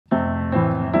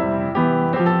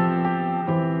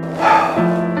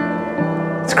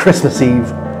Christmas Eve,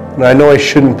 and I know I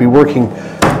shouldn't be working.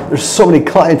 There's so many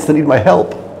clients that need my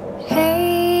help.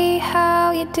 Hey,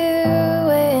 how you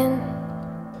doing?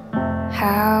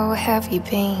 How have you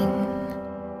been?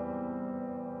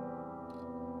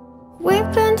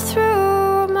 We've been through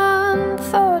a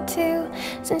month or two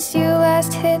since you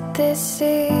last hit this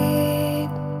seat.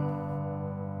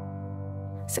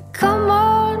 So come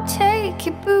on, take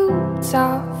your boots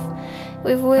off.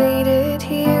 We've waited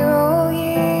here all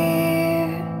year.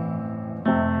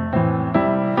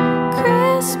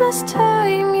 Christmas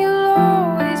time, you'll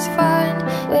always find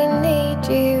we need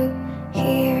you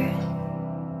here.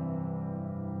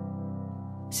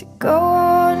 So go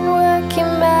on, work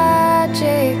your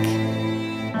magic,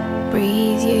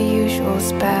 breathe your usual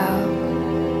spell.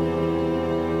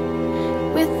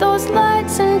 With those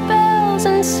lights and bells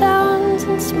and sounds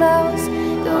and smells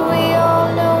that we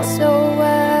all know so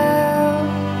well.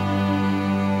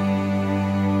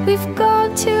 We've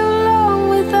gone too long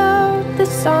without the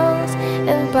songs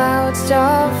and bouts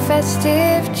of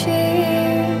festive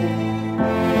cheer.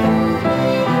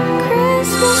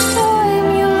 Christmas time,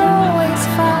 you'll always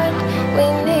find we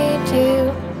need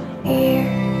you here.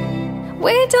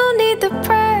 We don't need the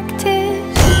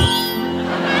practice,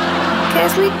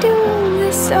 'cause we do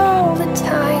this all the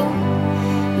time.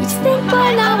 You'd think by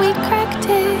now we cracked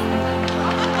it,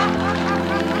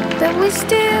 but we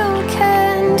still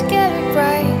can't get it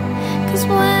right, 'cause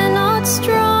we're not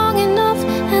strong enough,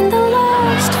 and the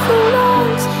last few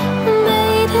months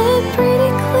made it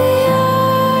pretty clear.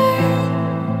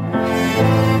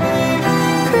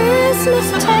 Christmas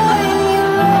time,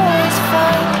 you'll always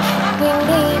find we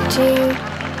need you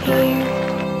here.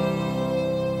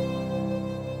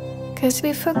 'Cause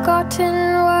we've forgotten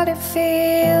what it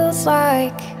feels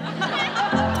like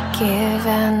to give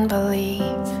and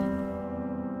believe.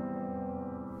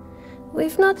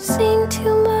 We've not seen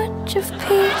too much of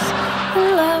peace and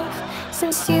love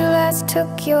since you last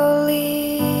took your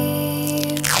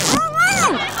leave.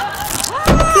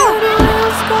 Good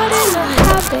enough got in the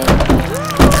habit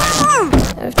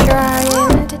of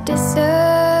trying to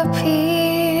disappear.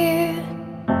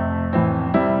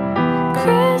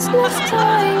 Christmas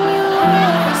time, you'll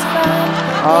always find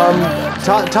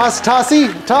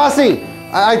Tossie,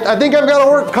 I think I've got a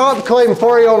work comp claim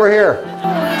for you over here.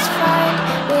 always find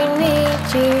we need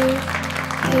you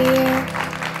here.